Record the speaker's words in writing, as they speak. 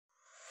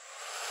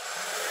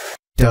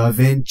Da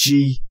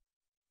Vinci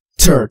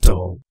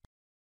Turtle.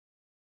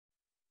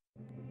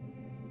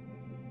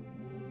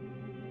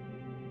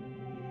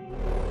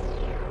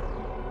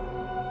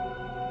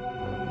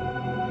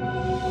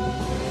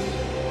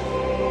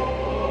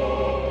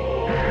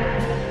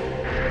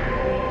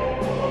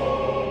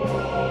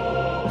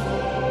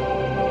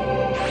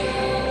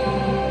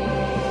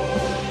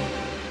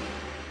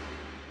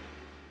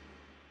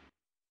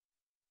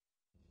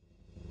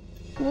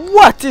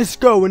 What is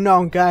going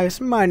on, guys?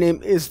 My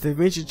name is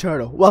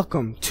davinciturtle.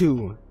 Welcome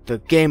to the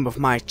game of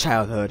my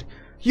childhood,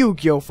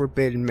 Yu-Gi-Oh!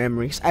 Forbidden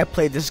Memories. I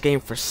played this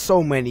game for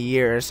so many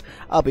years.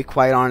 I'll be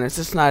quite honest,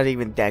 it's not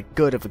even that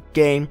good of a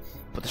game,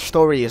 but the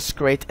story is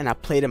great and I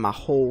played it my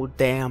whole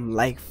damn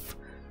life.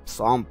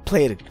 So I'm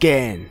play it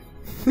again.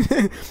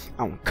 I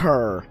don't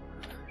care.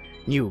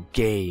 New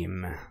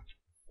game.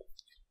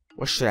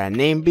 What should our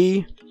name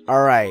be?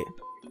 Alright.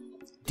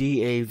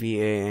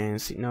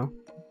 D-A-V-A-N-C, no?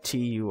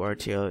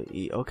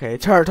 T-U-R-T-L-E. Okay,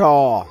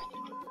 turtle.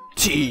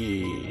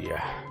 T-U.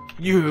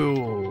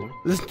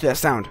 Listen to that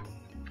sound.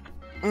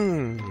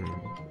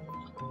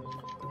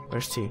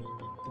 Where's T?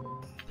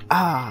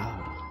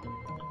 Ah.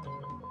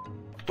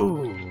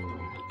 Ooh.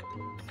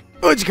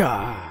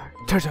 Ujka.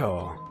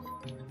 Turtle.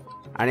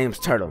 Our name's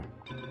Turtle,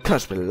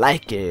 cause we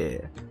like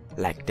it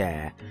like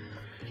that.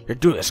 Your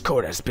duelist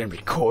code has been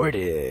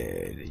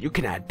recorded. You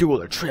cannot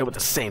duel or trade with the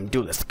same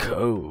duelist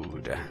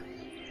code.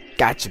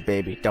 Gotcha,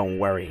 baby. Don't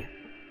worry.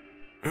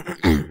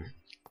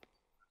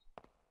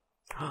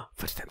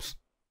 Footsteps.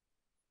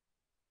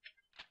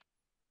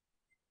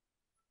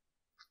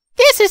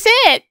 This is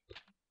it!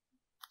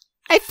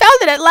 I found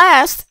it at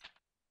last!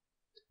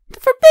 The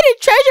forbidden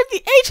treasure of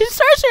the ancient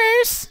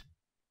sorcerers!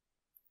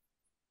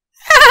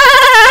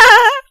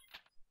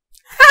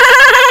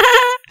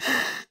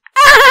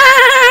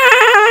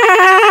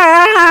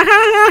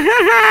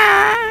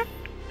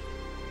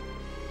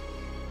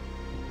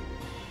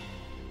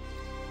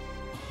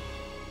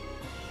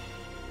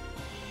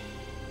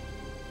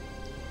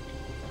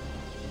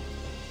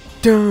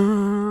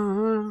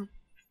 Dun.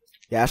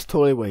 Yeah, that's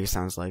totally what he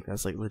sounds like.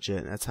 That's like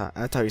legit. That's how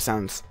he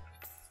sounds.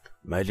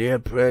 My dear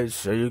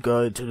prince, are you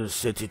going to the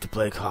city to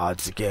play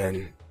cards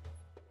again?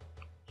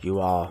 You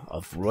are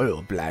of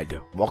royal blood,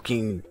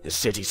 walking the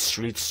city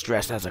streets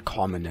dressed as a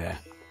commoner.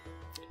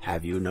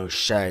 Have you no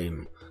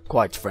shame?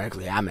 Quite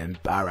frankly, I'm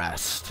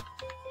embarrassed.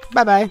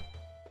 Bye-bye.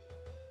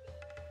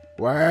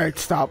 Wait,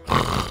 stop.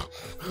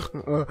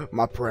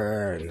 My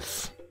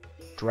prince.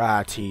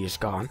 Dry tea is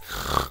gone.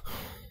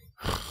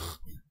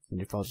 And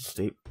he falls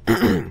asleep.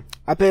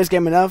 I played this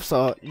game enough,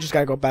 so you just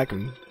gotta go back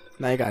and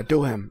now you gotta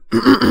do him.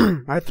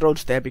 My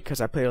throat's dead because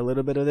I played a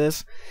little bit of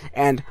this,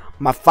 and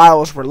my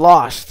files were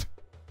lost.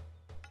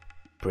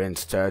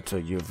 Prince Turtle,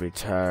 you've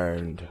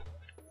returned.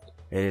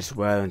 It is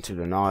well into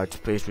the night.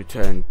 Please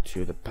return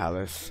to the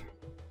palace.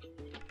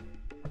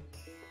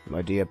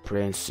 My dear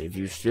prince, if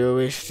you still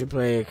wish to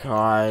play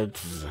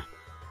cards,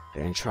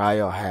 then try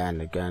your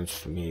hand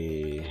against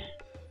me.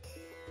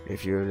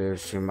 If you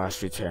lose, you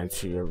must return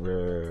to your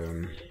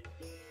room.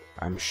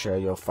 I'm sure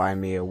you'll find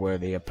me a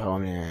worthy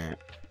opponent.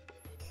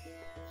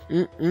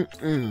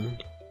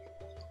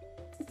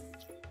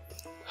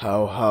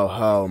 Ho ho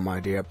ho, my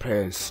dear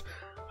prince.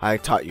 I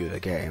taught you the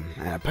game,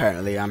 and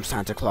apparently I'm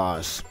Santa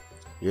Claus.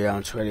 You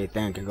don't really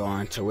think you're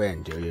going to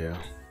win, do you?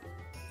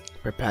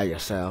 Prepare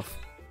yourself.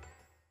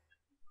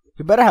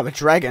 You better have a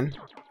dragon.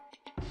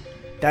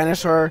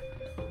 Dinosaur.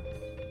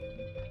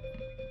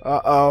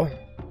 Uh-oh.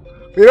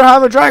 We don't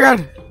have a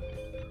dragon!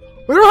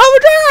 We don't have a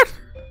dragon!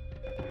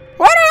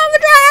 Why don't have a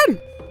dragon?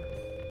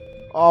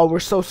 Oh, we're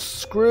so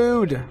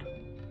screwed.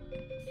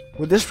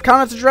 Would this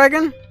count as a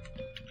dragon?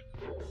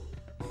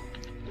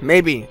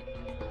 Maybe.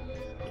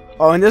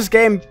 Oh, in this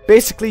game,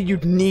 basically you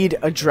need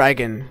a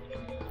dragon.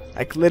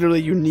 Like,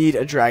 literally you need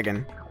a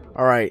dragon.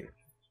 Alright.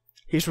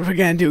 Here's what we're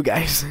gonna do,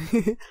 guys.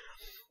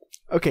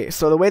 Okay,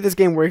 so the way this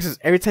game works is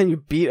every time you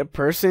beat a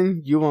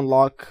person, you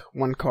unlock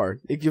one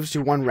card. It gives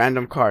you one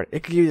random card.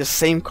 It can give you the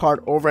same card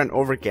over and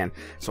over again.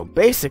 So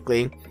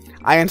basically,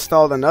 I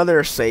installed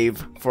another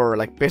save for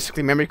like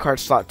basically memory card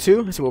slot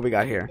 2. Let's see what we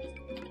got here.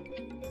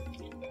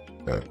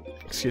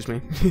 Excuse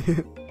me.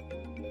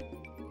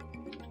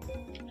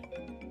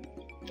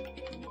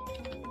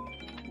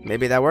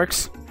 Maybe that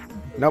works?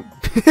 Nope.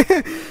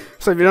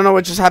 So if you don't know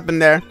what just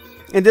happened there,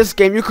 in this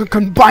game you can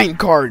combine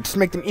cards to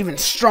make them even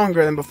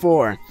stronger than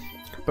before.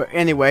 But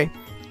anyway,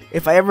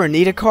 if I ever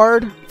need a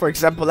card, for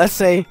example, let's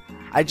say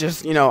I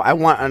just, I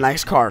want a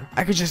nice card.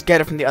 I could just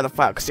get it from the other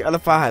file, because the other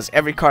file has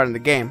every card in the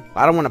game.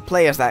 I don't want to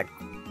play as that.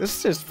 This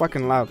is just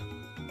fucking loud.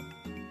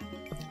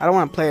 I don't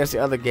want to play as the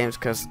other games,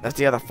 because that's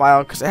the other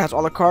file, because it has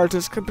all the cards.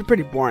 It's could be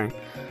pretty boring.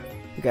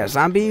 You got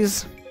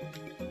zombies.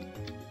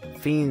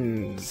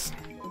 Fiends.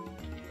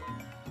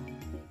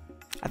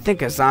 I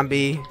think a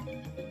zombie.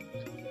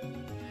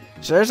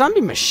 Is there a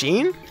zombie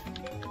machine?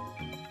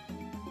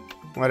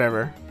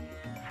 Whatever.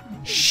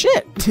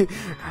 Shit!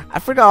 I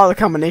forgot all the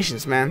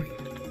combinations, man.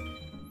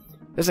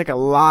 There's like a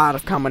lot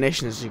of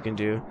combinations you can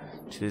do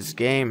to this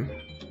game.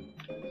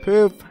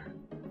 Poop.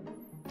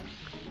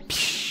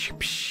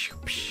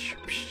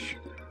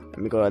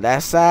 Let me go to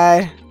that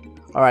side.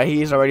 Alright,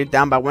 he's already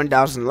down by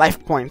 1,000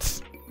 life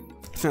points.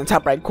 So in the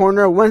top right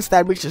corner, once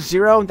that reaches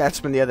 0,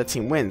 that's when the other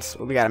team wins.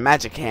 Well, we got a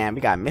magic hand.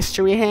 We got a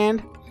mystery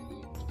hand,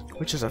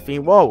 which is a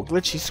fiend. Whoa,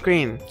 glitchy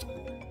screen.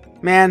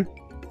 Man,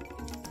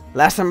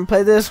 last time I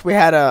played this, we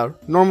had a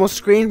normal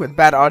screen with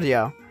bad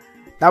audio.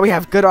 Now we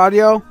have good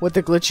audio with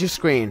the glitchy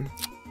screen.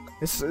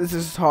 This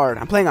is hard.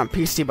 I'm playing on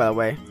PC, by the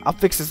way. I'll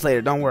fix this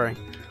later, don't worry.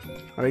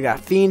 Alright, we got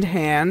a fiend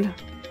hand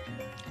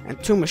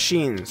and 2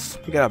 machines.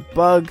 We got a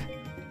bug.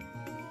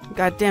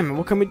 God damn it,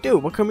 what can we do?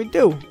 What can we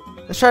do?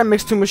 Let's try to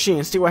mix 2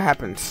 machines, see what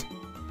happens.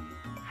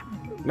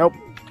 Nope.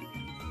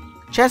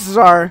 Chances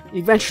are,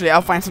 eventually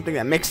I'll find something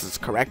that mixes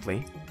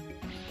correctly.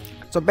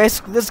 So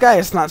basically, this guy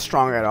is not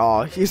strong at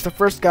all. He's the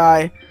first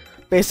guy,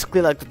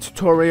 basically like the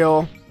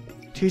tutorial,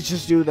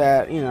 teaches you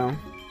that, you know,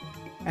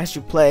 as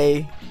you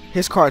play,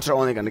 his cards are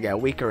only going to get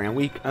weaker and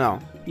weaker. No,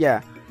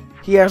 yeah.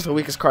 He has the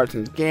weakest cards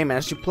in the game, and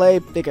as you play,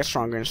 they get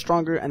stronger and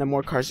stronger, and the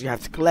more cards you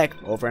have to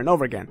collect over and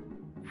over again.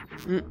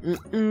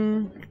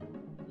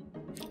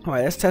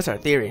 Alright, let's test our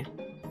theory.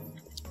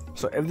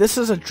 So if this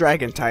is a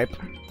dragon type,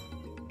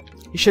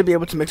 he should be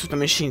able to mix with the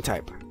machine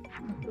type.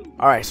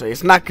 Alright, so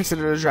he's not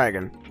considered a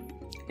dragon.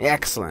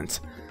 Excellent.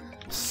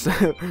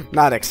 So,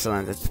 not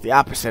excellent, it's the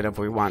opposite of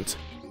what we want.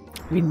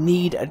 We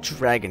need a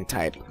dragon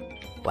type.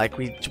 Like,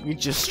 we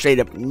just straight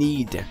up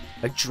need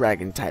a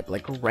dragon type.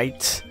 Like,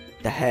 right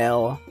the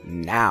hell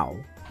now.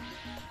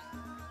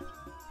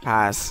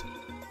 Pass.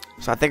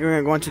 So I think we're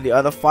gonna go into the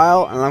other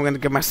file, and I'm gonna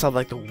give myself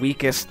like the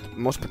weakest,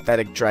 most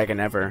pathetic dragon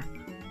ever.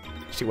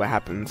 See what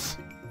happens.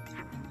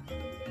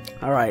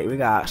 Alright, we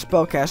got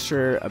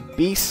spellcaster, a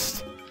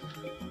beast,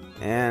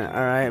 and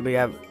alright, we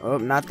have, oh,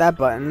 not that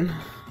button.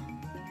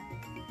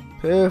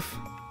 Poof.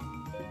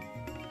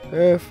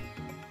 Poof.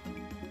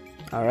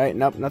 Alright,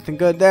 nope, nothing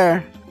good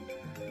there.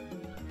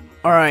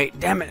 Alright,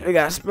 damn it, we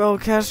got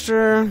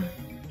spellcaster.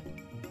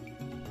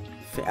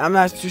 I'm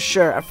not too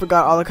sure, I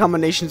forgot all the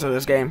combinations of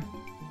this game.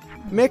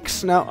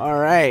 Mix? No,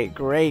 alright,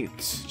 great.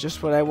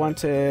 Just what I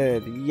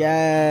wanted.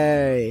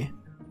 Yay.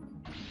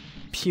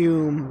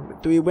 Pew.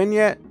 Do we win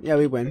yet? Yeah,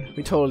 we win.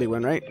 We totally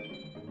win, right?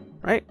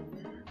 Right?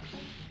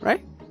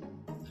 Right?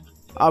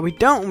 Oh, we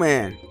don't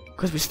win.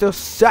 Because we still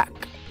suck.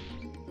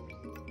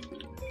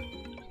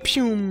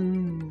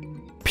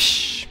 Pew.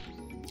 Psh.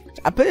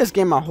 I played this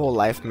game my whole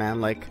life,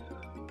 man. Like,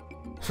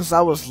 since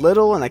I was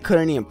little and I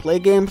couldn't even play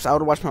games, I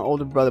would watch my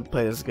older brother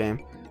play this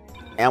game.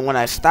 And when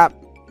I stopped,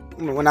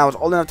 when I was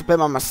old enough to play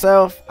by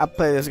myself, I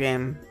played this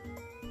game.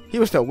 He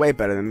was still way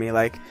better than me.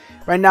 Like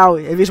right now,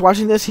 if he's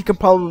watching this, he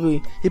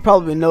probably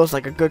knows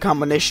like a good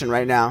combination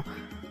right now.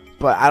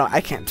 But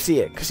I can't see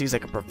it because he's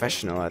like a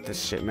professional at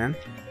this shit, man.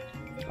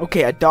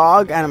 Okay, a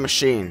dog and a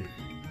machine.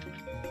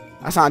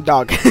 That's not a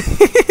dog.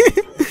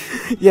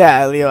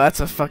 Yeah, Leo, that's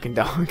a fucking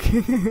dog.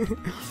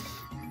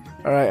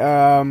 All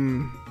right,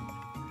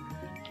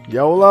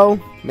 YOLO.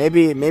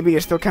 Maybe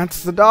it still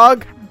counts as a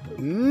dog.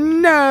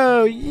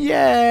 No!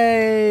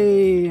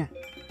 Yay!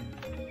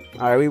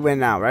 Alright, we win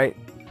now, right?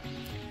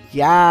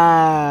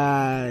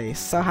 Yay!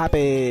 So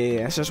happy.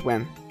 Let's just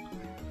win.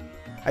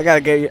 I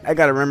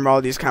gotta remember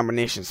all these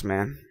combinations,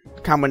 man.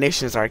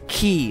 Combinations are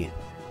key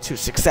to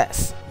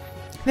success.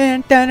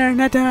 What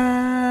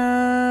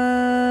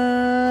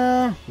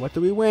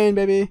do we win,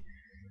 baby?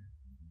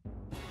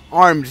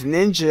 Armed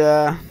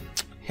ninja.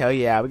 Hell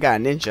yeah, we got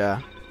a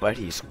ninja, but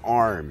he's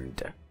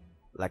armed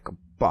like a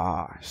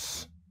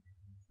boss.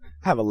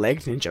 Have a leg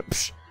ninja.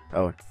 Psh.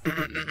 Oh.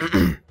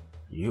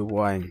 You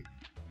won.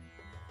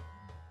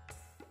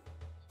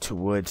 It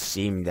would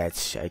seem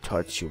that I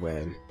taught you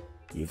well.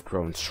 You've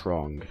grown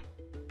strong.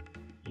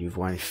 You've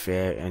won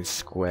fair and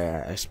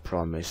square as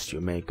promised.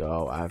 You may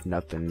go. I have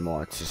nothing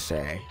more to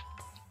say.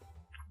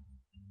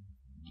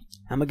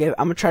 I'm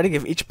gonna try to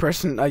give each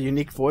person a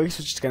unique voice,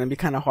 which is gonna be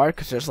kind of hard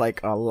because there's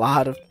like a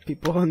lot of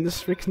people in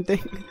this freaking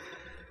thing.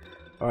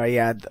 Alright,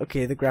 yeah,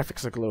 okay, the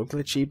graphics look a little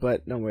glitchy,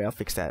 but don't worry, I'll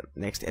fix that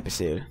next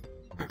episode.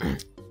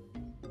 I've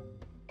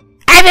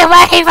been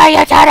waiting for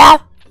you, Turtle!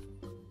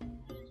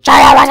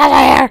 Turtle wasn't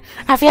here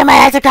a few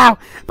minutes ago,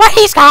 but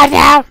he's gone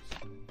now!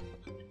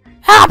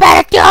 How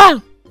about a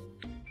duel?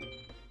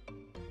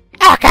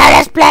 Okay,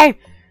 let's play!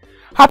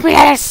 Hope you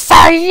had a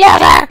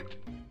salute!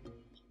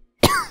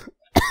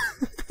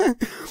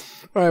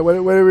 Alright, what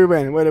did we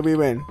win? What did we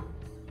win?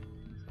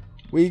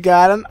 We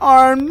got an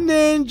armed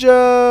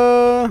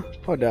ninja!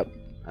 Hold up.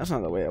 That's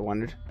not the way I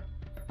wanted.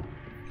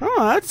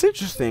 Oh, that's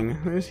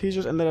interesting. He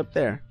just ended up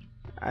there.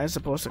 I was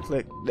supposed to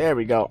click. There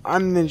we go.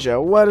 Armed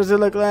ninja. What does it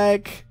look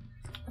like?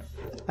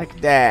 Like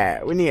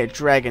that. We need a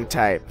dragon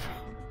type.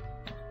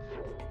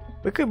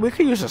 We could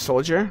use a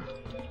soldier.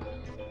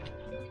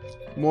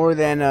 More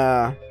than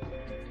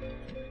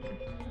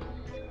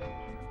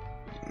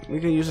we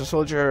can use a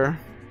soldier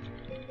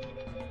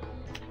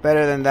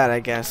better than that,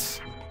 I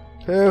guess.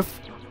 Poof.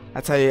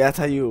 That's how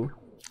you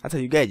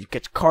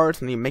get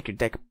cards and you make your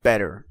deck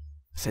better.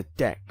 It's a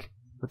deck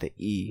with an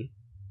E.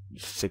 You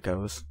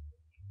sickos.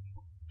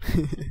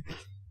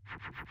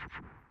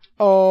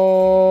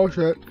 Oh,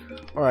 shit.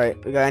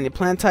 Alright, we got any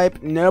plant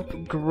type?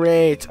 Nope.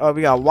 Great. Oh,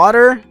 we got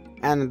water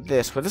and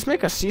this. Would this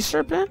make a sea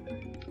serpent?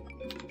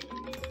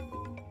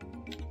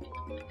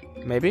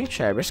 Maybe?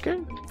 Should I risk it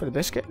for the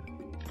biscuit?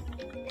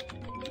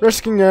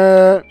 Risking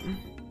it.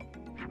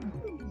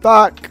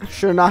 Fuck.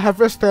 Should not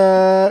have risked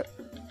it.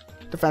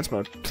 Defense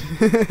mode.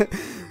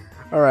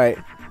 Alright.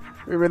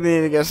 We really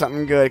need to get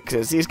something good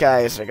because these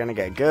guys are gonna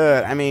get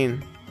good. I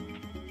mean,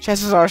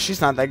 chances are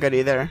she's not that good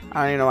either.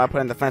 I don't even know why I put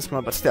in defense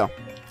mode, but still.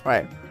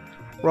 Alright.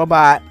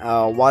 Robot,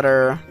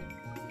 water,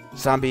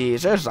 zombie.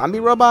 Is there a zombie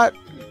robot?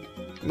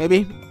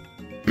 Maybe?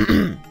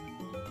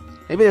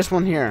 Maybe there's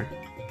one here.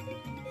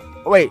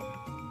 Oh, wait.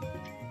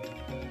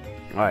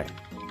 Alright.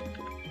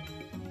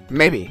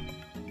 Maybe.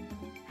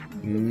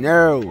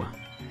 No.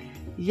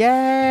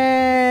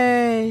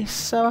 Yay!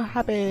 So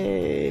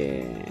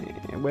happy.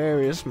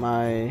 Where is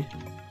my...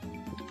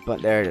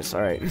 But there it is.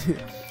 Alright.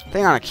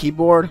 Thing on a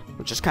keyboard,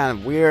 which is kind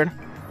of weird.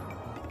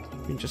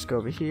 You can just go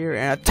over here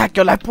and attack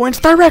your life points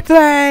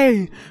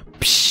directly!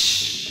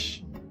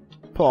 Psh!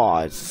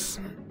 Pause.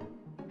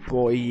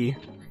 Boy.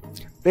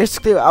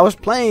 Basically, I was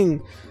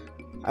playing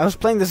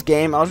this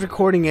game, I was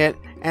recording it,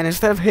 and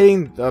instead of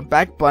hitting the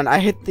back button, I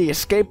hit the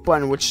escape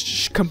button,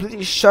 which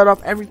completely shut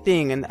off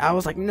everything, and I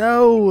was like,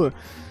 no!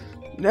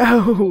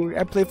 No!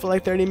 I played for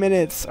like 30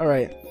 minutes.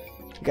 Alright.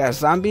 We got a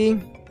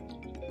zombie.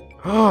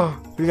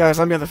 Oh, we got a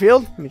zombie on the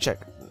field? Let me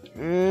check.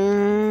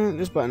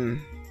 This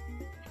button.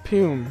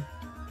 Pum.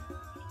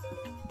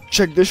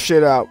 Check this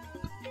shit out.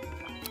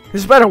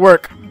 This better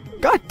work.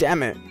 God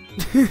damn it.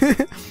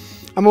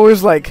 I'm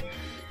always like,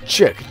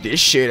 check this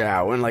shit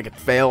out. When like it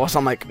fails,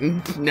 I'm like,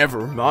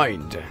 never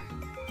mind.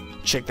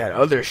 Check that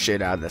other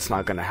shit out. That's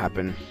not gonna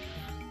happen.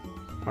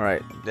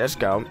 Alright, let's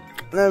go.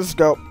 Let's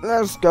go.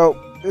 Let's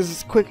go. This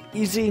is quick,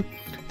 easy.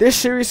 This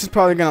series is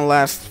probably gonna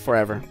last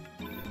forever.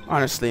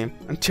 Honestly,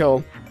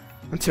 until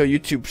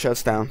YouTube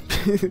shuts down.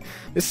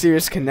 This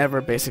series can never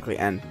basically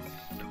end.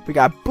 We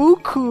got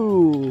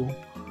Buku,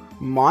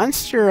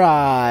 Monster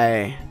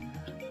Eye.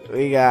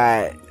 We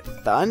got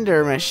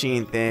Thunder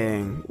Machine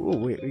thing. Ooh,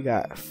 we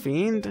got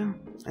Fiend and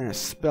a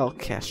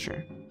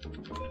Spellcaster.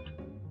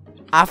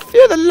 I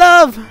feel the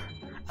love.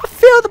 I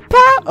feel the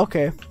power.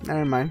 Okay,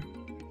 never mind.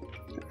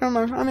 Never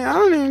mind. I mean, I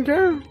don't even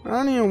care. I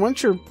don't even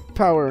want your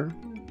power.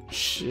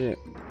 Shit.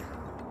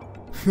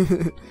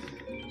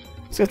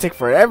 It's gonna take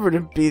forever to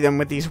beat them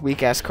with these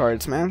weak ass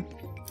cards, man.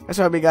 That's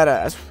why we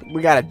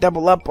gotta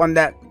double up on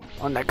that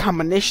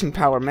combination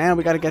power, man.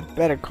 We gotta get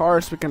better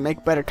cards so we can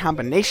make better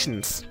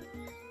combinations.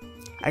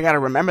 I gotta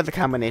remember the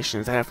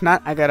combinations, and if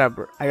not, I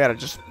gotta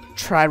just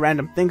try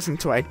random things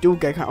until I do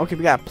get. Okay,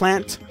 we got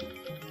plant.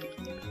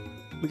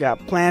 We got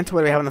plant.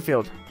 What do we have on the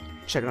field?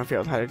 Check on the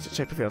field. How to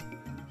check the field?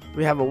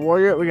 We have a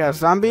warrior. We got a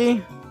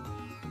zombie.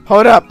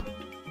 Hold up.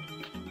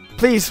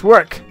 Please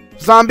work.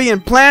 Zombie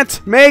and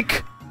plant.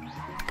 Make.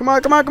 Come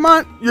on, come on, come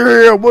on.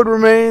 Yeah, wood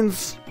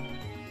remains.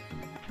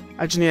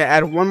 I just need to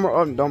add one more.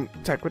 Oh, don't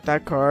attack with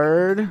that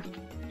card.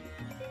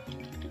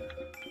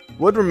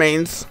 Wood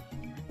remains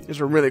is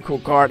a really cool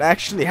card. I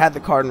actually had the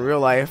card in real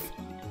life.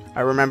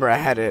 I remember I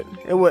had it.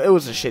 It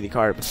was a shitty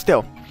card, but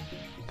still.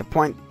 The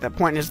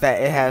point is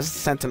that it has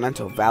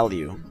sentimental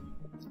value.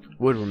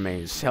 Wood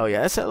remains. Hell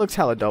yeah. It looks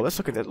hella dope. Let's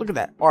look at that. Look at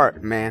that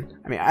art, man.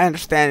 I mean, I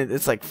understand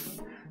it's like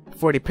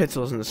 40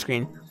 pixels on the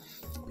screen.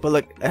 But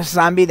look, a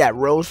zombie that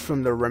rose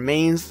from the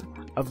remains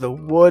of the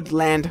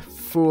woodland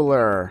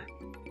fooler.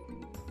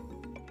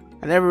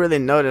 I never really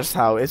noticed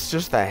how it's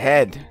just a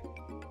head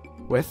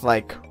with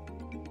like...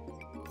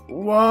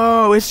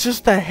 Whoa, it's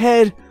just a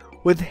head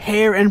with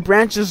hair and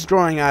branches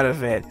growing out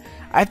of it.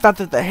 I thought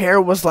that the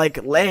hair was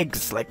like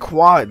legs, like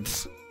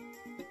quads.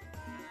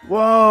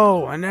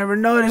 Whoa, I never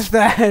noticed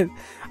that.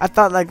 I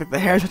thought like the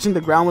hair touching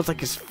the ground was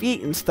like his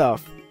feet and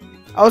stuff.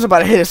 I was about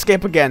to hit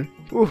escape again.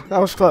 Ooh, that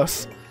was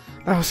close.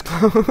 That was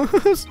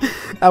close.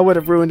 That would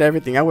have ruined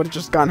everything. I would have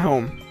just gone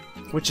home,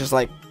 which is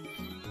like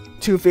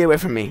 2 feet away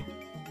from me.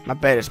 My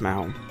bed is my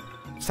home,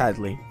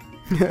 sadly.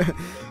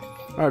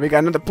 Alright, we got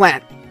another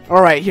plant.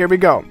 Alright, here we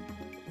go.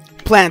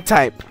 Plant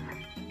type.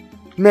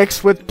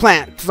 Mixed with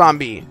plant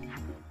zombie.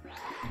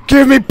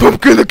 Give me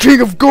Pumpkin, the king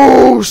of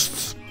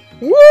ghosts!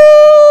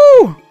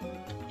 Woo!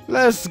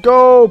 Let's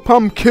go,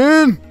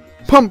 Pumpkin!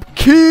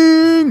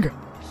 Pumpkin!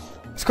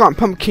 Let's call him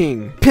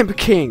Pumpkin. Pimp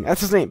King.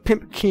 That's his name.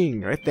 Pimp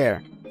King, right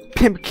there.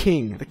 Pimp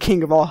King, the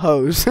king of all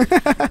hoes.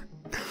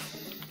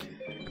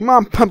 Come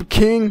on,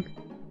 Pumpkin.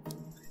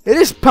 It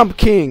is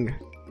Pumpkin.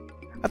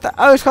 I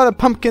always call it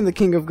Pumpkin, the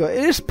king of ghosts.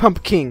 It is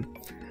Pumpkin.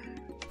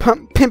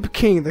 Pimp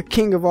King, the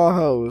king of all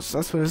hoes.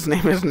 That's what his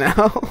name is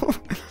now.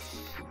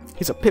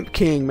 He's a Pimp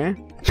King,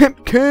 man.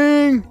 Pimp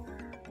King!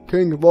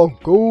 King of all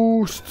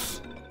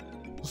ghosts.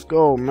 Let's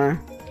go, man.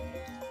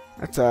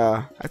 That's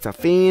a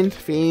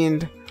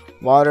fiend,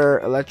 water,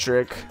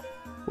 electric.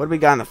 What do we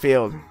got in the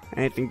field?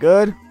 Anything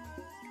good?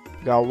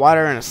 We got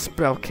water and a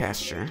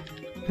spellcaster.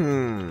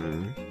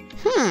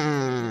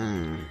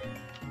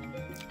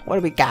 What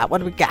do we got? What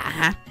do we got,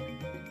 huh?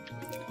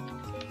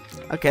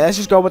 Okay, let's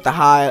just go with the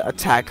high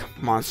attack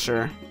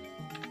monster.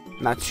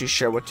 Not too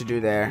sure what to do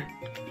there.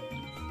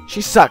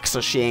 She sucks,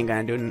 so she ain't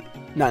gonna do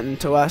nothing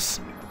to us.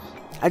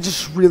 I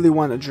just really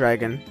want a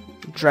dragon.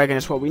 Dragon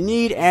is what we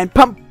need, and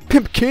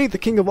Pimp King, the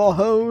king of all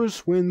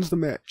hoes, wins the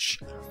match.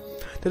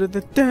 What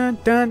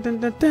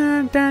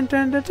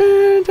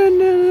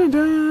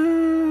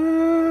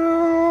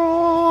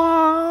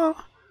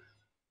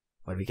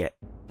do we get?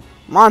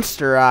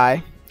 Monster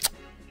Eye.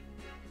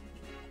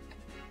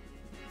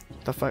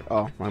 What the fuck?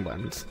 Oh, wrong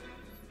buttons.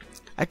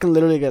 I can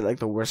literally get like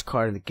the worst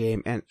card in the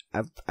game, and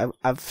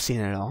I've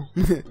seen it all.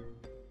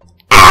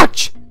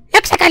 Ouch!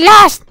 Looks like I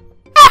lost.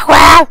 Oh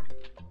well.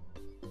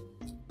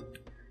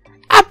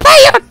 I'll play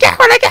you again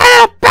when I get a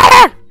little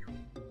better.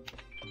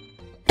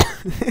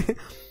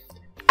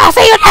 I'll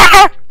see you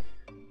later.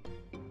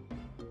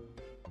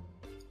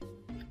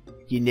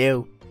 You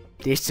know,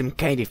 there's some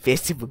kind of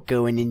festival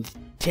going in the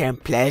town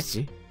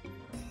plaza.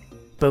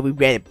 But we'd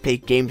rather play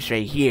games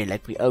right here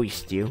like we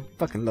always do.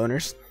 Fucking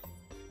loners.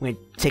 Want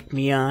to take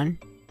me on?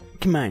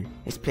 Come on,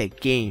 let's play a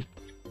game.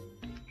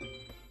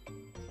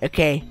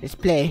 Okay, let's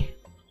play.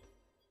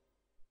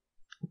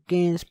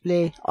 Okay, let's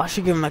play. Oh, I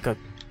should give him like a...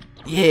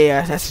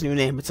 Yeah, that's a new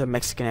name. It's a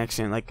Mexican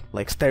accent.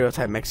 Like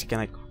stereotype Mexican.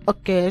 Like,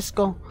 okay, let's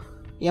go.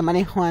 Yeah, my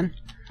name Juan.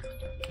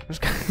 Let's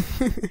go.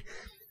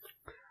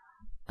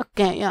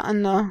 Okay, yeah, I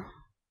know.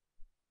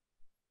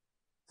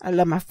 I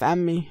love my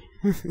family.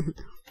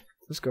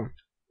 Let's go.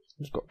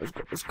 Let's go, let's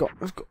go, let's go,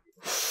 let's go.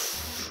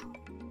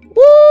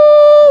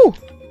 Woo!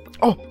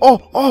 Oh, oh,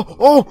 oh,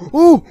 oh,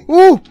 ooh,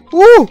 ooh,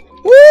 ooh,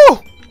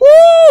 ooh,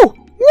 ooh,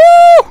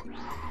 woo,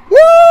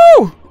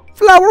 woo!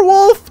 Flower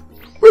Wolf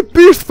with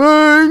beast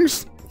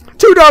fangs.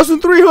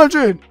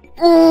 2,300.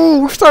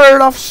 Ooh, we started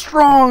off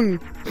strong.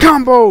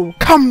 Combo,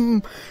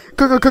 combo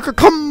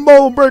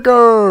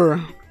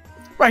breaker.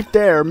 Right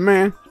there,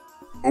 man.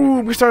 Ooh,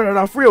 we started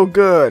off real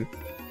good.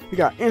 We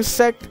got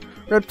insect,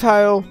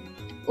 reptile.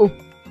 Oh.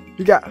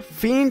 We got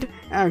fiend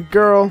and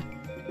girl.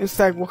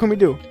 Insect, what can we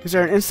do? Is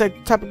there an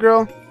insect type of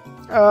girl?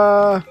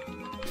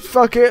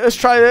 Fuck it, let's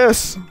try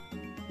this.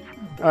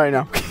 Alright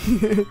now.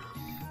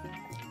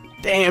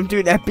 Damn,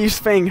 dude, that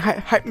beast fang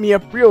hyped me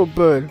up real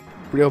good.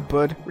 Real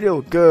good.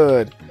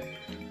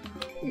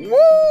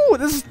 Woo!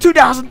 This is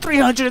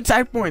 2,300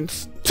 attack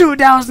points.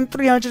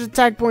 2,300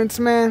 attack points,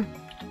 man.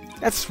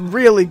 That's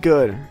really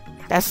good.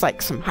 That's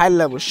like some high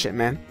level shit,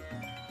 man.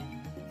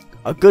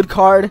 A good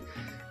card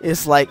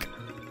is like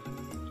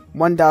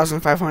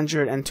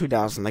 1,500 and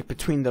 2,000, like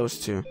between those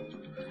two.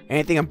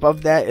 Anything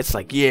above that, it's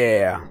like,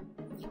 yeah.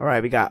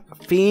 Alright, we got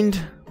fiend,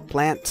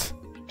 plant,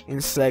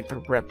 insect,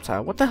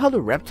 reptile. What the hell do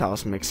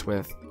reptiles mix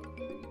with?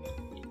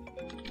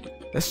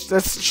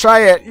 Let's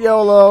try it.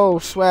 YOLO,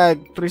 swag,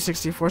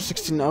 360,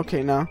 460.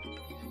 Okay, now.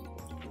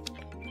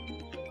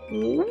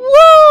 Woo!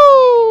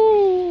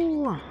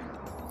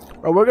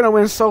 Bro, we're gonna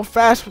win so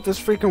fast with this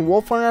freaking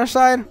wolf on our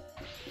side.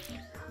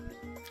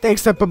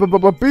 Thanks to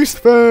beast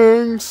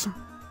fangs.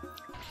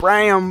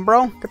 Bram,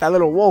 bro. Got that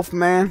little wolf,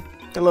 man.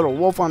 That little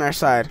wolf on our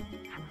side.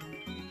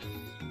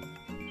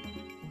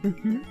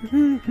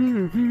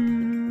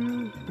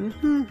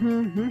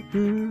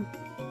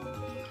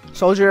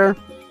 Soldier,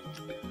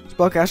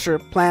 spellcaster,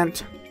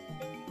 plant,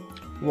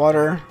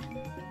 water.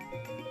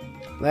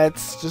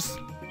 Let's just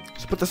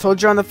put the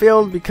soldier on the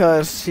field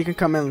because he can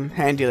come in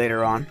handy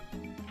later on.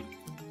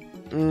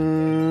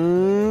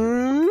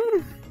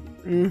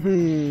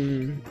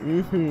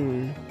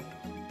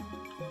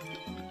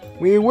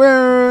 We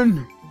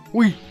win!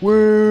 We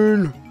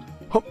win!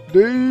 Hump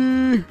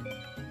day!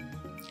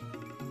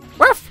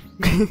 Woof!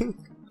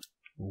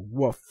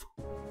 Woof.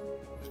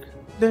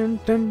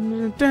 What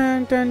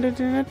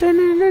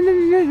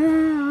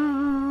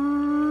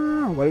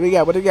do we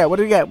get? What do we get? What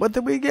do we get? What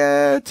do we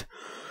get?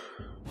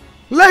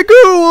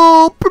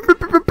 Lego!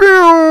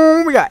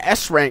 We got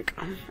S rank.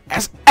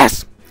 S.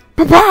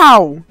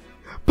 Pow!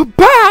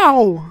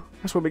 Pow!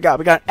 That's what we got.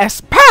 We got an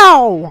S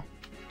pow!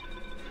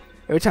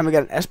 Every time we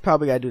got an S pow,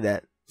 we gotta do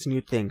that. It's a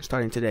new thing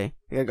starting today.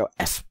 We gotta go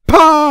S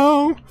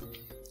pow!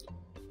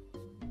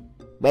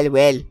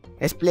 Well,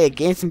 let's play a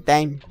game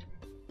sometime.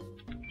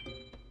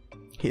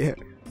 Yeah.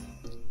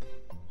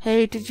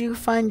 Hey, did you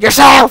find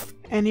yourself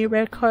any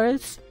rare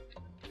cards?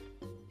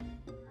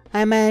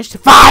 I managed to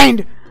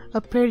find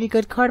a pretty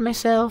good card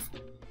myself.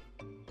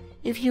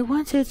 If you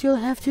want it, you'll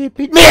have to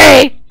beat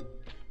me!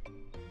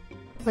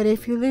 But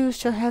if you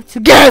lose, you'll have to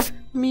give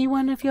me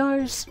one of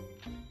yours.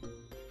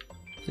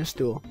 Let's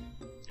duel.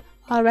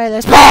 Alright,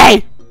 let's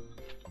play!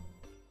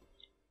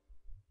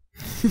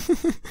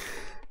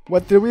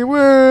 What did we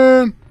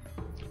win?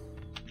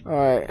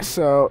 Alright,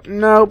 so,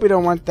 no, we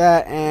don't want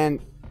that, and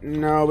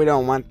no, we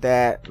don't want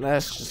that.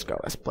 Let's just go.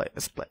 Let's play.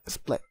 Let's play. Let's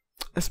play.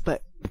 Let's play.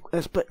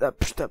 Let's play.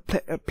 Let's play.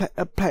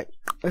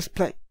 Let's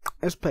play.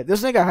 Let's play.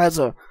 This nigga has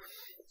a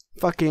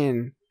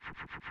fucking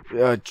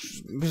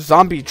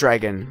zombie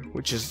dragon,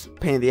 which is a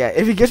pain in the ass.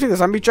 If he gives me the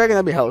zombie dragon,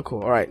 that'd be hella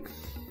cool. Alright.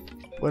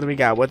 What do we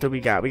got? What do we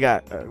got? We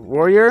got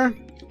warrior,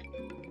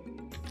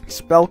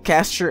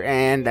 spellcaster,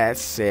 and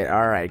that's it.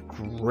 Alright,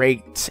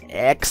 great.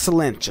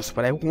 Excellent. Just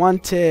what I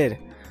wanted.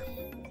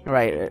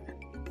 Alright.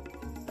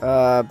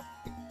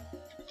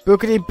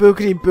 Bookity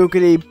bookity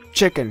bookity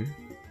chicken.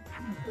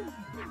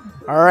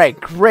 Alright,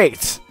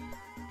 great.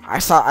 I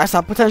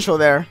saw potential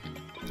there.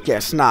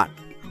 Guess not.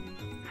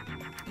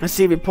 Let's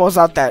see if he pulls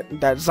out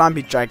that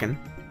zombie dragon.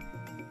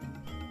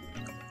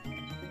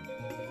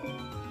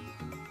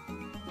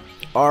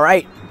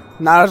 Alright.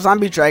 Not a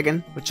zombie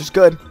dragon, which is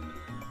good.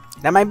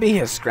 That might be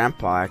his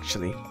grandpa,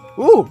 actually.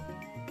 Ooh!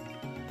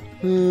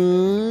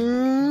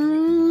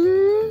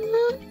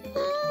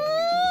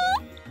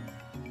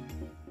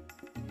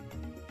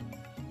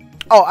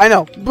 Oh, I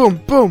know. Boom,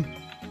 boom.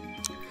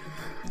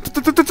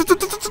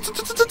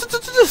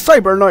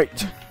 Cyber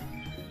Knight.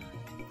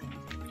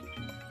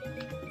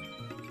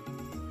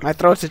 My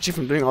throat's itchy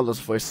from doing all those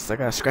voices. I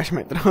gotta scratch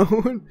my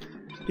throat.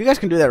 You guys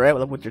can do that, right?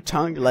 With your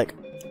tongue, you're like,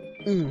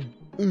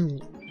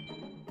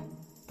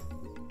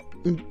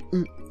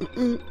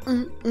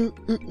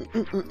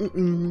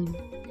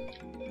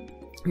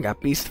 We got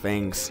beast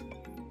fangs.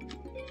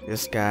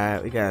 This guy,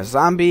 we got a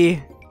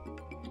zombie.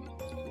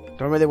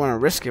 Don't really want to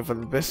risk it for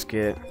the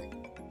biscuit.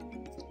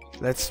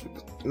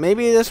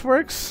 Maybe this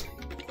works.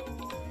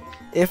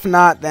 If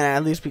not, then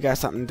at least we got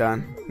something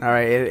done.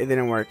 Alright, it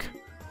didn't work.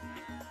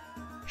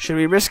 Should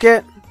we risk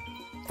it?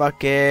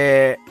 Fuck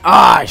it.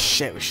 Ah,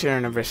 shit, we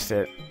shouldn't have risked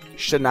it.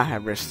 Should not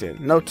have risked it.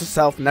 Note to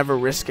self, never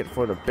risk it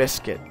for the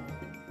biscuit.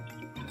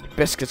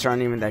 Biscuits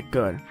aren't even that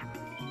good.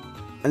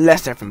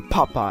 Unless they're from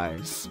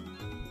Popeyes.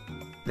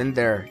 Then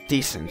they're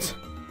decent.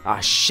 Ah,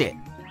 shit.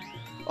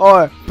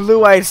 Or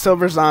blue-eyed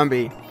silver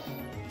zombie.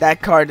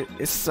 That card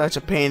is such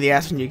a pain in the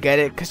ass when you get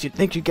it, because you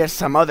think you get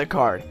some other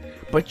card,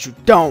 but you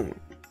don't.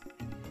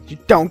 You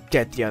don't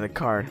get the other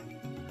card.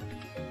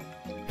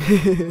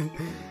 Did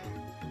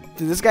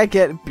this guy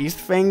get Beast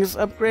Fangs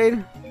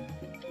upgrade?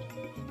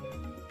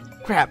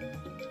 Crap.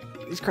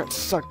 These cards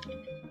suck.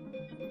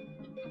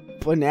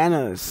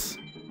 Bananas.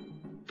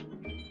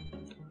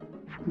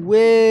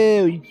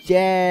 Whoa,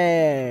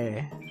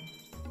 yeah.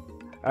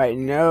 Alright,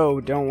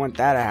 no, don't want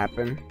that to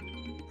happen.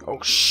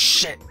 Oh,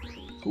 shit.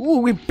 Ooh,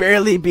 we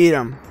barely beat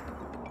him.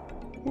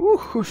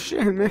 Ooh,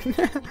 shit, man.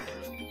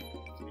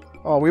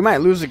 Oh, we might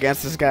lose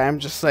against this guy. I'm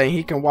just saying,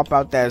 he can wipe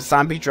out that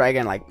zombie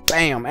dragon like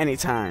bam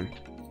anytime.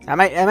 I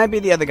might be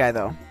the other guy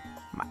though.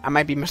 I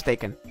might be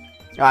mistaken.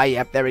 Ah,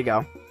 yep, there we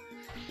go.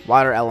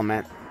 Water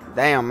element.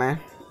 Damn, man.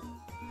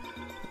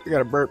 You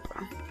got a burp.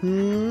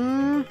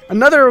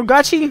 Another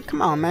Ugachi?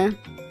 Come on, man.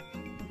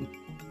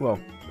 Whoa.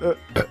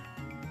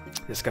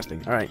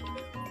 Disgusting. All right.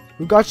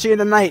 Ugachi in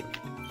the night.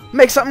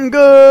 Make something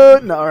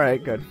good. No, all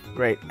right, good,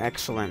 great,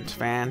 excellent,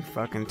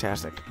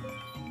 fan-fucking-tastic.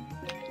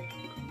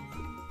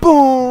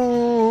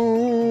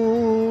 Boom.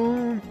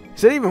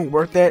 Is it even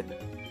worth it?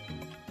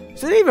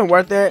 Is it even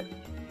worth it?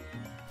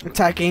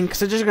 Attacking, because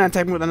they're just gonna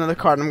attack me with another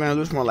card. And I'm gonna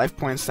lose more life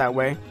points that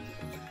way.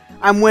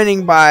 I'm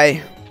winning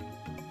by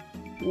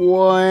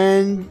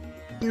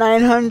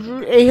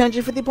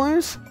 850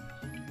 points.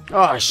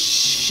 Oh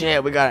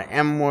shit, we got an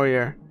M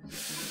warrior.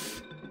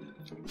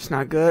 It's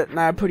not good.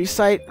 Not a pretty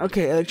sight.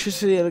 Okay,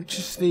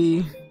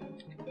 electricity.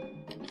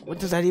 What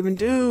does that even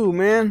do,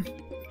 man?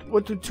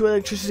 What do two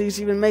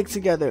electricities even make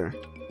together?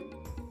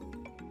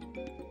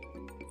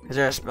 Is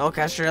there a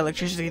spellcaster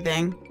electricity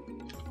thing?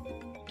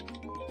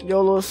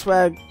 YOLO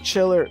swag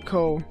chiller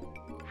co.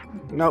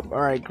 Nope.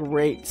 Alright,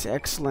 great.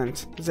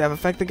 Excellent. Does it have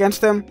effect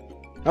against him?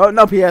 Oh,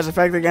 nope, he has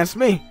effect against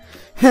me.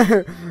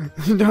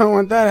 Don't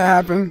want that to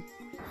happen.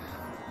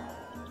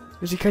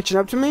 Is he catching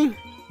up to me?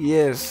 He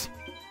is.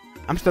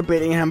 I'm still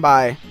beating him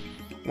by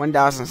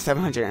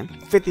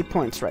 1,750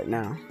 points right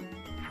now.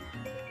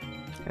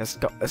 Let's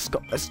go, let's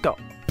go, let's go.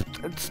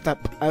 Let's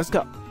stop, let's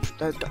go.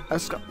 Let's go,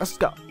 let's go, let's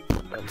go.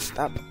 Let's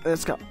stop,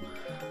 let's go.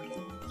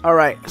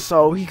 Alright,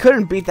 so he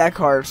couldn't beat that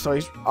card, so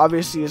he's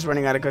obviously is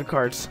running out of good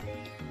cards.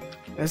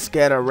 Let's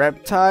get a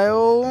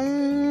reptile.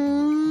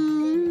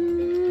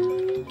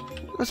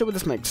 Let's see what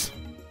this makes.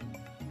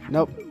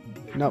 Nope.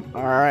 Nope.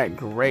 Alright,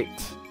 great.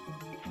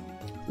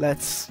 I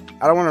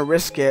don't want to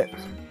risk it.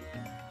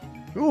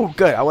 Ooh,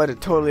 good. I would have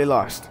totally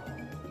lost.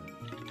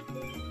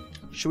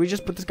 Should we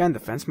just put this guy in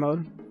defense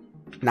mode?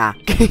 Nah.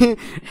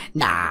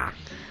 Nah.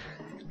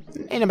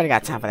 Ain't nobody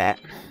got time for that.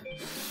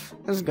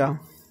 Let's go.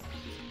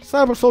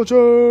 Cyber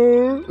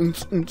Soldier!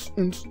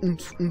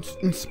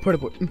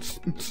 Portable.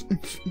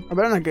 I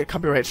better not get a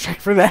copyright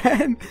strike for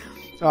that.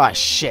 Oh,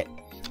 shit.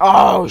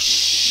 Oh,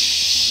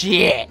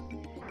 shit.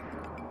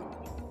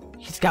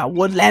 He's got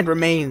woodland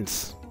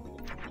remains.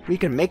 We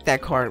can make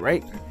that card,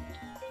 right?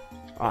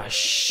 Oh,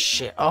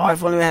 shit. Oh,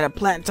 if only we had a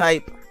plant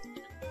type.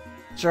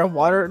 Is there a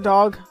water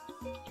dog?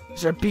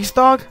 Is there a beast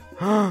dog?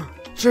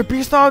 Is there a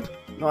beast dog?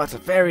 No, it's a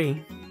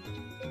fairy.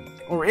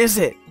 Or is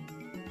it?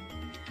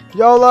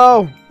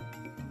 YOLO!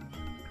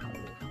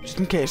 Just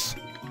in case.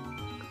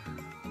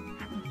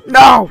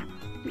 No!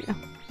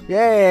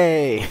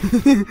 Yay!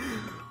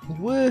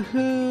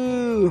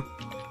 Woohoo!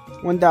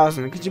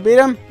 1,000. Could you beat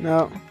him?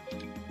 No.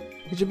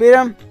 Could you beat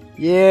him?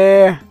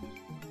 Yeah!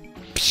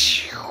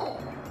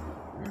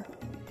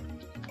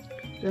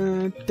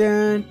 Dun,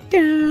 dun,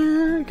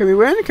 dun. Can we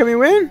win? Can we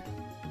win?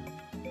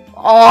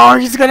 Oh,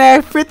 he's gonna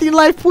have 50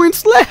 life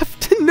points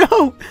left!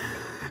 No!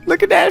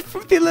 Look at that,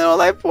 50 little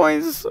life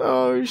points.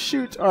 Oh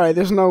shoot! All right,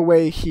 there's no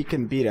way he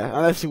can beat us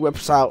unless he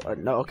whips out.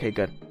 No, okay,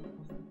 good.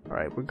 All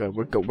right, we're good.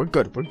 We're good. We're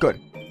good. We're good.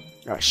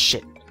 Oh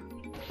shit!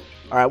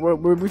 All right,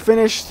 we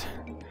finished.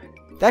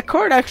 That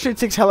card actually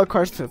takes hella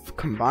cards to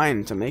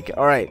combine to make it.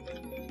 All right,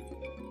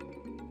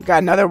 we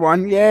got another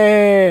one.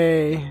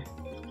 Yay!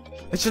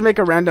 Let's just make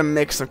a random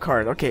mix of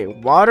cards. Okay,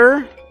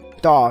 water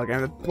dog,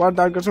 and the water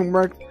dog doesn't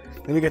work.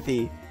 Then we get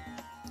the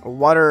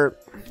water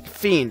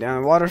fiend,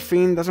 and water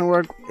fiend doesn't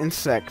work.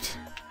 Insect,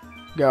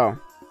 go.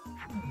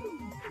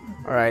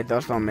 All right,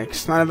 those don't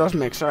mix. None of those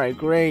mix. All right,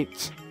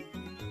 great.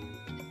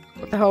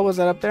 What the hell was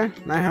that up there?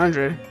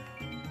 900.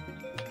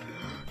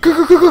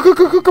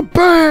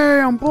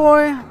 Bam,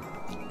 boy!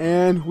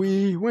 And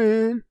we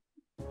win.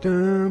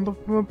 You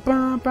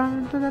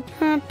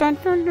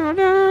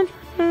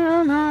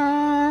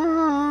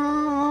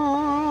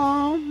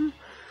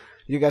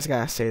guys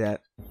gotta say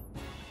that.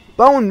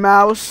 Bone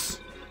mouse.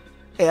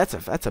 Hey,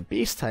 that's a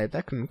beast type.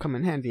 That can come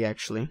in handy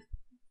actually.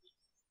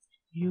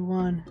 You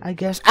won, I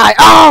guess.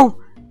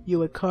 Oh!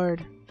 You a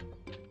card.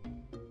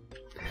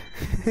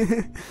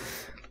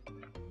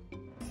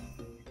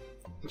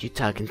 You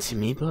talking to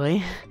me,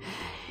 boy?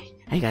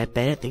 I got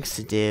better things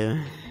to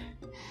do.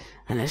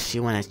 Unless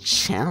you want to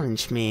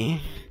challenge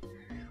me.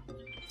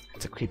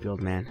 That's a creepy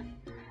old man.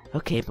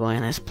 Okay, boy,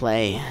 let's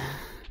play.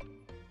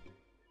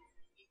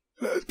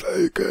 Let's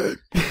play a game.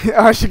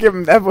 Oh, I should give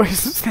him that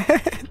voice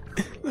instead.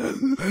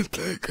 Let's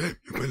play a game.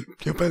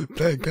 You better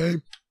play a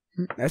game.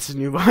 That's his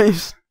new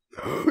voice.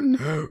 Oh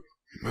no,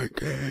 my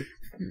game.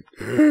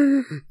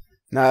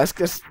 Nah,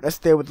 let's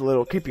stay with the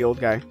little creepy old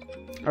guy.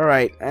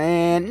 Alright,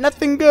 and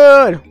nothing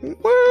good!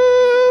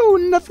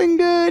 Woo! Nothing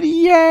good!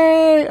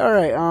 Yay!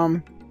 Alright,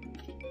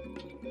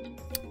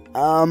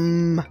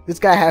 this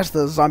guy has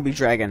the zombie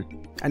dragon.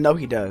 I know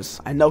he does.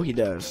 I know he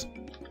does.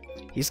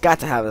 He's got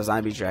to have the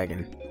zombie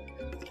dragon.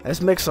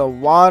 Let's mix a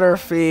water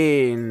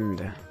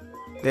fiend.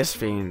 This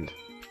fiend.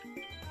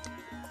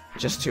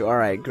 Just two.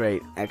 Alright,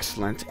 great.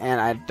 Excellent.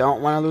 And I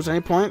don't want to lose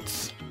any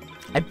points.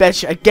 I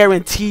bet you, I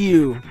guarantee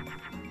you,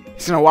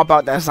 he's gonna wipe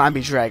out that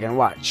zombie dragon.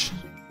 Watch.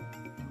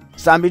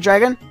 Zombie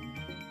dragon?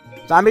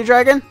 Zombie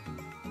dragon?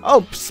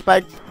 Oh,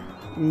 spiked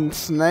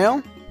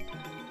snail?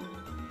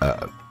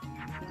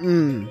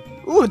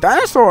 Ooh,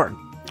 dinosaur!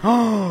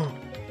 Oh,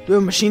 do we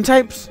have machine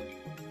types?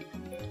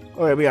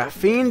 Okay, we got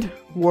fiend,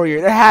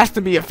 warrior. There has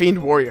to be a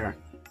fiend warrior.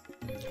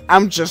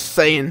 I'm just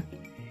saying,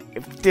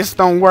 if this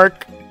don't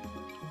work,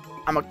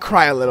 I'm gonna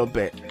cry a little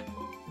bit.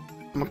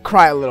 I'm gonna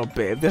cry a little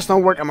bit. If this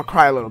don't work, I'm gonna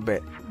cry a little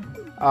bit.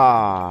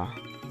 Ah.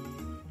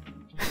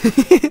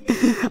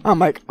 I'm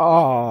like,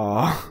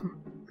 oh.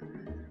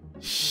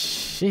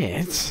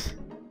 Shit.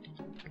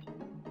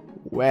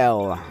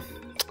 Well,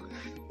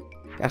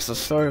 that's the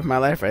story of my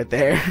life right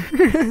there.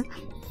 I'm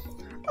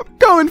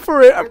going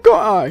for it. I'm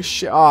going. Oh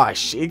shit. Oh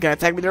shit. You're gonna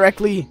attack me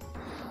directly.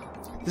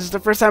 This is the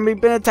first time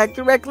we've been attacked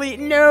directly.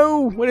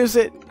 No. What is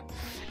it?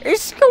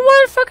 It's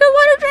the fucking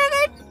water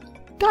dragon.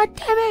 God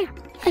damn it.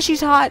 And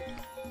she's hot.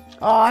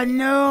 Oh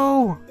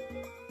no.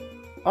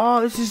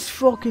 Oh, this is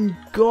fucking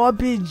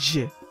garbage.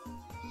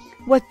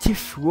 What the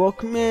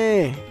fuck,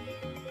 man?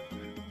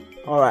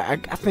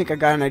 Alright, I think I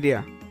got an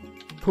idea.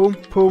 Boom,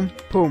 boom,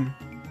 boom.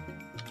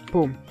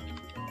 Boom.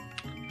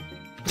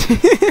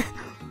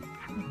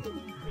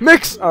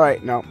 Mix!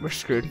 Alright, no, we're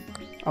screwed.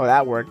 Oh,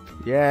 that worked.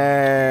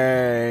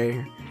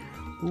 Yay.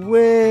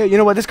 Woo. You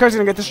know what? This card's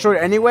gonna get destroyed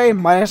anyway.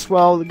 Might as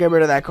well get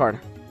rid of that card.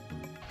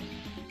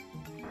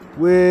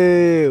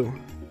 Woo.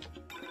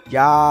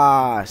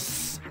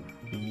 Yes.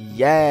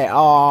 Yeah.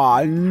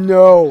 Oh,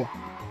 no.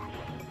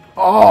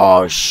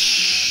 Oh,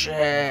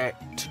 shit.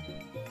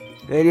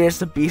 It is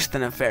the beast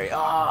and a fairy.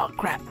 Oh,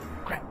 crap.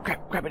 Crap.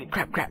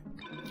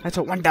 That's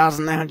a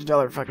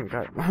 $1,900 fucking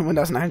card.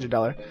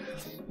 $1,900.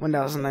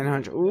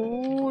 1,900.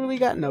 Ooh, what do we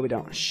got? No, we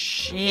don't.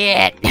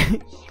 Shit.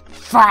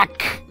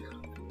 Fuck.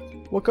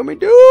 What can we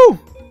do?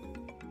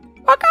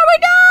 What can we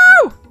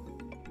do?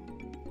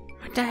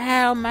 What the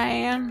hell,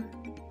 man?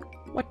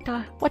 What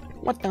the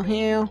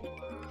hell?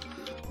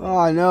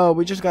 Oh, no.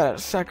 We just gotta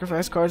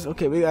sacrifice cards.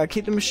 Okay, we gotta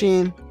keep the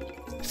machine.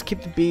 Let's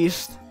keep the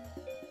beast.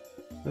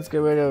 Let's get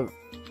rid of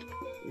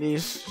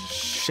these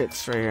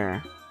shits right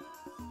here.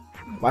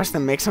 Watch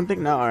them make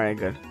something? No? Alright,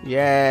 good.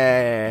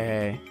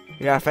 Yay.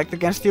 You got effect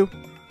against you?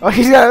 Oh,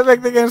 he's got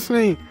effect against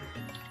me.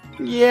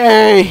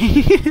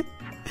 Yay.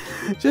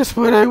 Just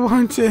what I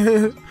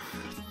wanted.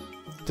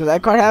 Does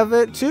that card have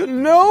it too?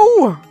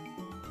 No.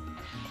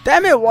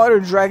 Damn it, water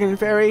dragon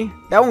fairy.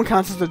 That one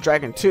counts as a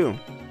dragon too.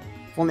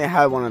 If only I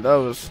had one of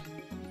those.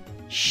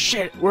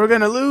 Shit, we're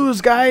gonna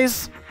lose,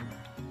 guys.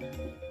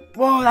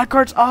 Whoa, that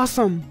card's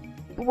awesome.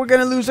 But we're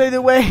gonna lose either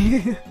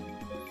way.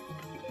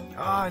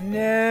 Oh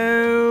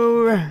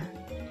no.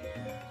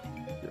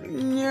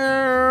 No.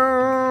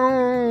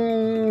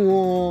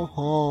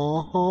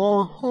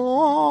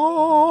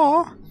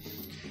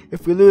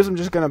 If we lose, I'm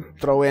just gonna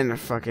throw in a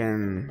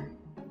fucking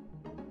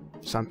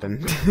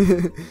something.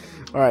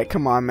 Alright,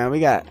 come on, man. We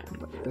got.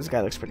 This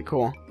guy looks pretty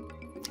cool.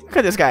 Look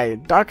at this guy.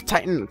 Dark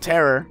Titan of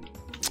Terror.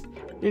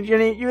 You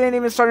ain't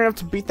even starting enough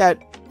to beat that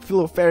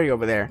little fairy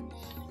over there.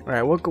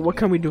 Alright, what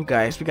can we do,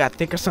 guys? We gotta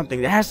think of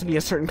something. There has to be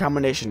a certain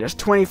combination. There's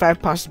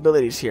 25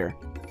 possibilities here.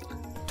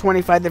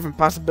 25 different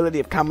possibility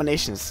of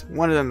combinations.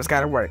 One of them has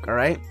gotta work,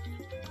 alright?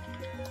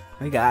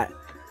 We got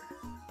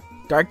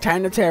Dark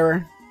Titan of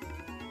Terror.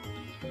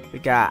 We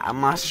got a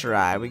Monster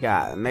Eye. We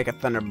got a Mega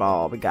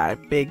Thunderball. We got a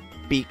Big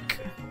Beak.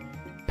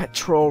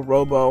 Patrol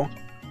Robo.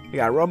 We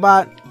got a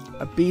Robot,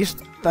 a Beast,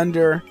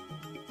 Thunder,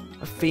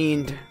 a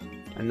Fiend,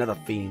 another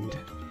Fiend.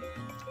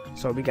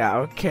 So we got,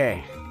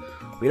 okay.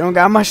 We don't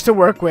got much to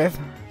work with,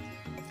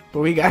 but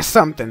we got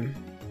something.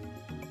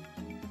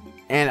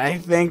 And I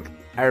think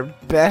our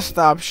best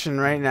option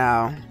right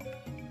now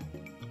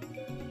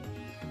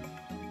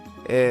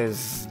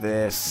is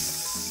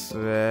this.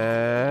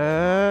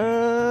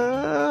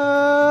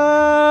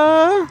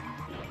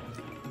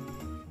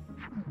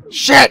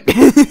 Shit!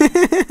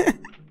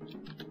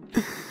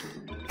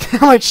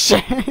 How much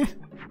shit?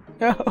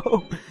 No.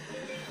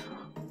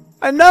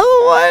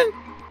 Another one?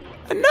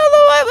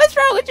 Another one? What's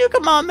wrong with you?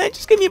 Come on, man.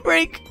 Just give me a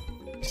break.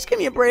 Just give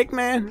me a break,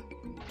 man.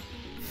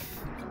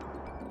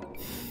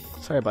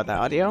 Sorry about that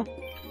audio.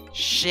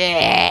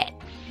 Shit.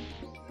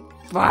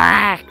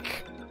 Fuck.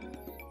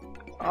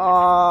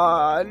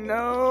 Oh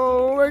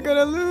no, we're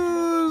gonna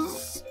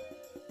lose.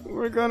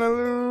 We're gonna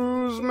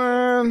lose,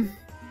 man.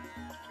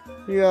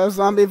 We got a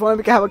zombie form.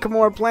 We can have a couple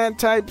more plant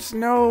types.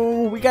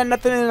 No, we got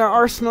nothing in our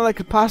arsenal that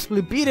could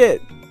possibly beat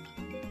it.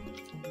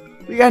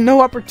 We got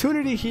no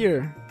opportunity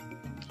here.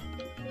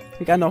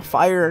 We got no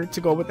fire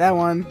to go with that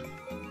one.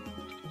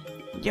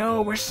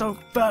 Yo, we're so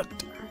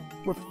fucked.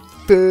 We're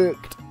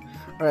fucked.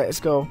 Alright, let's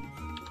go.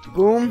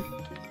 Boom.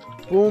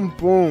 Boom,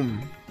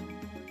 boom.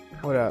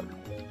 Hold up.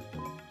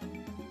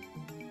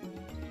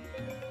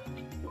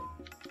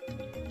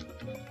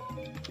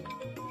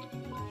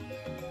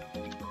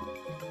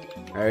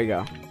 There we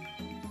go.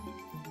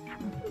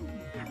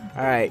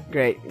 Alright,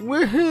 great.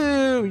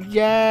 Woohoo!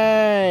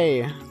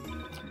 Yay!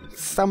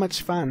 So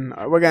much fun.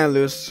 We're gonna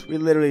lose. We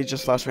literally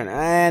just lost right now.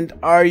 And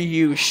are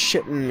you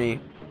shitting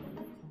me?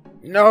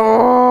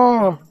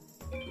 No!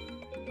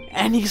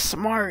 And he's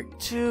smart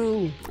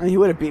too. I mean, he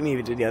would have beat me if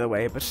he did the other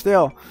way, but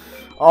still.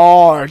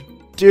 Oh,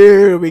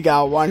 dude, we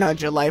got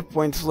 100 life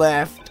points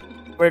left.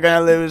 We're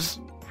gonna lose.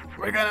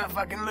 We're gonna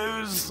fucking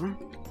lose.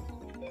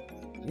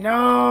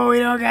 No, we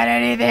don't got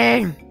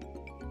anything.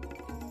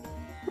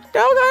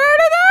 Don't got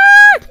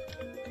anything!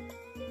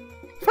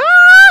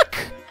 Fuck!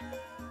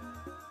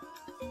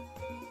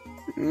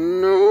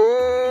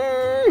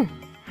 No!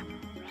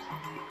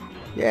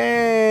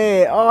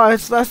 Yay! Oh,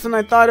 it's less than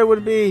I thought it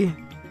would be.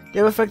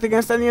 You have effect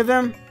against any of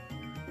them?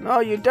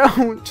 No, you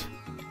don't.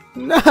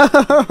 No!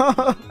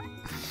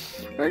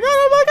 We're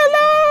gonna fucking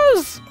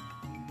lose!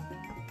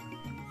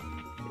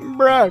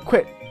 Bruh,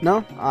 quit.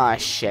 No? Aw,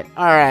 shit.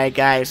 Alright,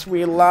 guys.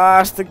 We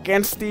lost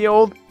against the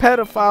old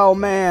pedophile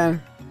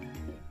man.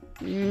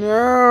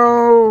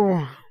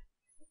 No!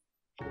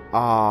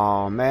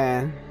 Oh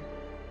man.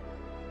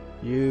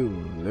 You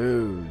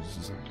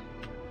lose.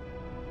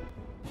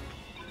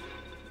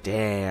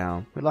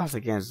 Damn. We lost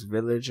against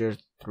Villager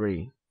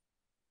 3.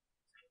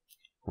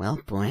 Well,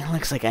 boy,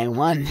 looks like I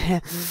won.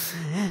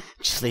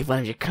 Just leave one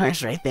of your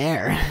cards right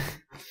there.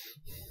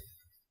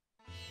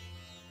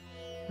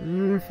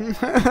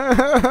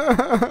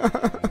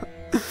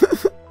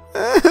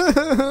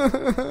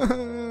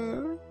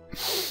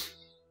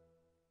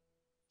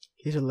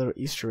 Here's a little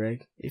Easter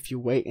egg. If you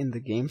wait in the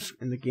game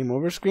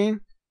over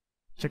screen,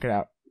 check it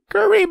out.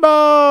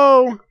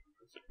 Karibo!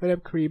 What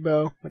up,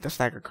 Karibo? With the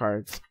stack of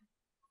cards.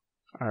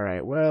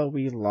 Alright, well,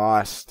 we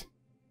lost.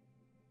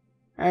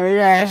 And we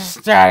gotta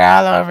start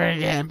all over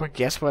again. But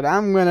guess what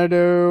I'm gonna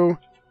do?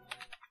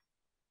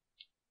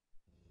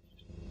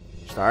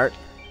 Start.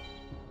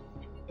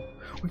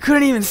 We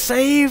couldn't even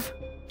save?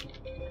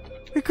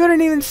 We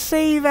couldn't even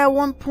save at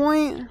one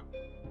point?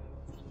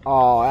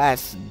 Oh,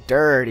 that's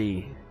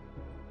dirty.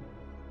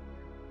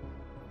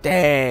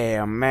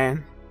 Damn,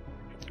 man.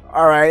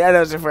 Alright, that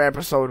does it for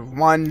episode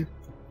 1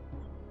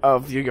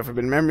 of Yu-Gi-Oh!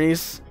 Forbidden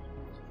Memories.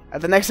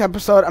 At the next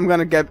episode, I'm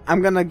gonna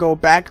go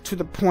back to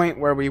the point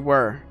where we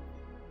were.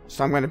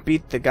 So I'm gonna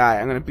beat the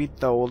guy. I'm gonna beat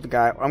the old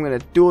guy. I'm gonna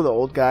duel the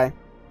old guy.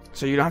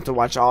 So you don't have to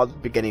watch all the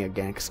beginning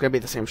again, because it's gonna be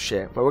the same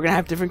shit. But we're gonna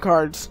have different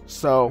cards,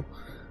 so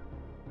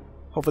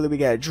hopefully we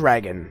get a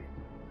dragon.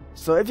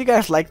 So if you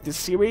guys like this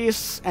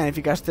series, and if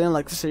you guys didn't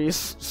like the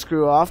series,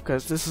 screw off,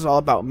 because this is all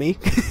about me.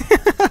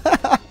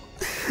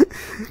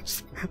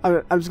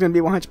 I'm just gonna be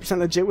 100%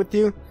 legit with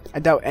you. I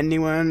doubt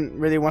anyone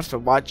really wants to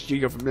watch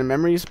Yu-Gi-Oh! Forbidden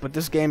Memories, but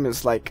this game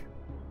is like,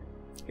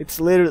 it's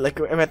literally like,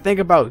 if I think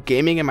about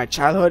gaming in my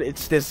childhood,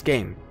 it's this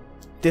game.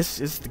 This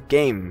is the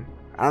game.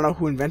 I don't know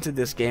who invented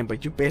this game,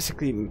 but you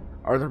basically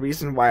are the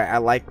reason why I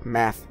like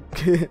math.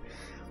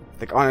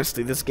 Like,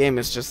 honestly, this game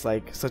is just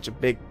like such a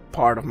big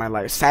part of my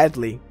life.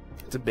 Sadly,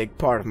 it's a big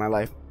part of my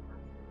life.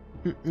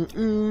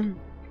 That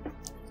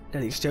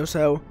is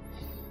so.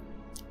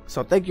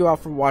 So thank you all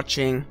for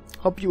watching.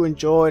 Hope you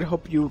enjoyed.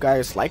 Hope you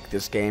guys like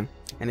this game.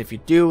 And if you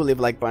do, leave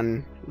a like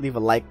button. Leave a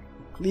like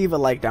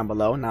down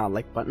below. Not a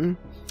like button.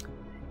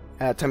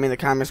 Tell me in the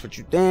comments what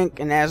you think.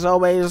 And as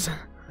always,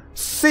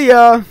 see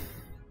ya!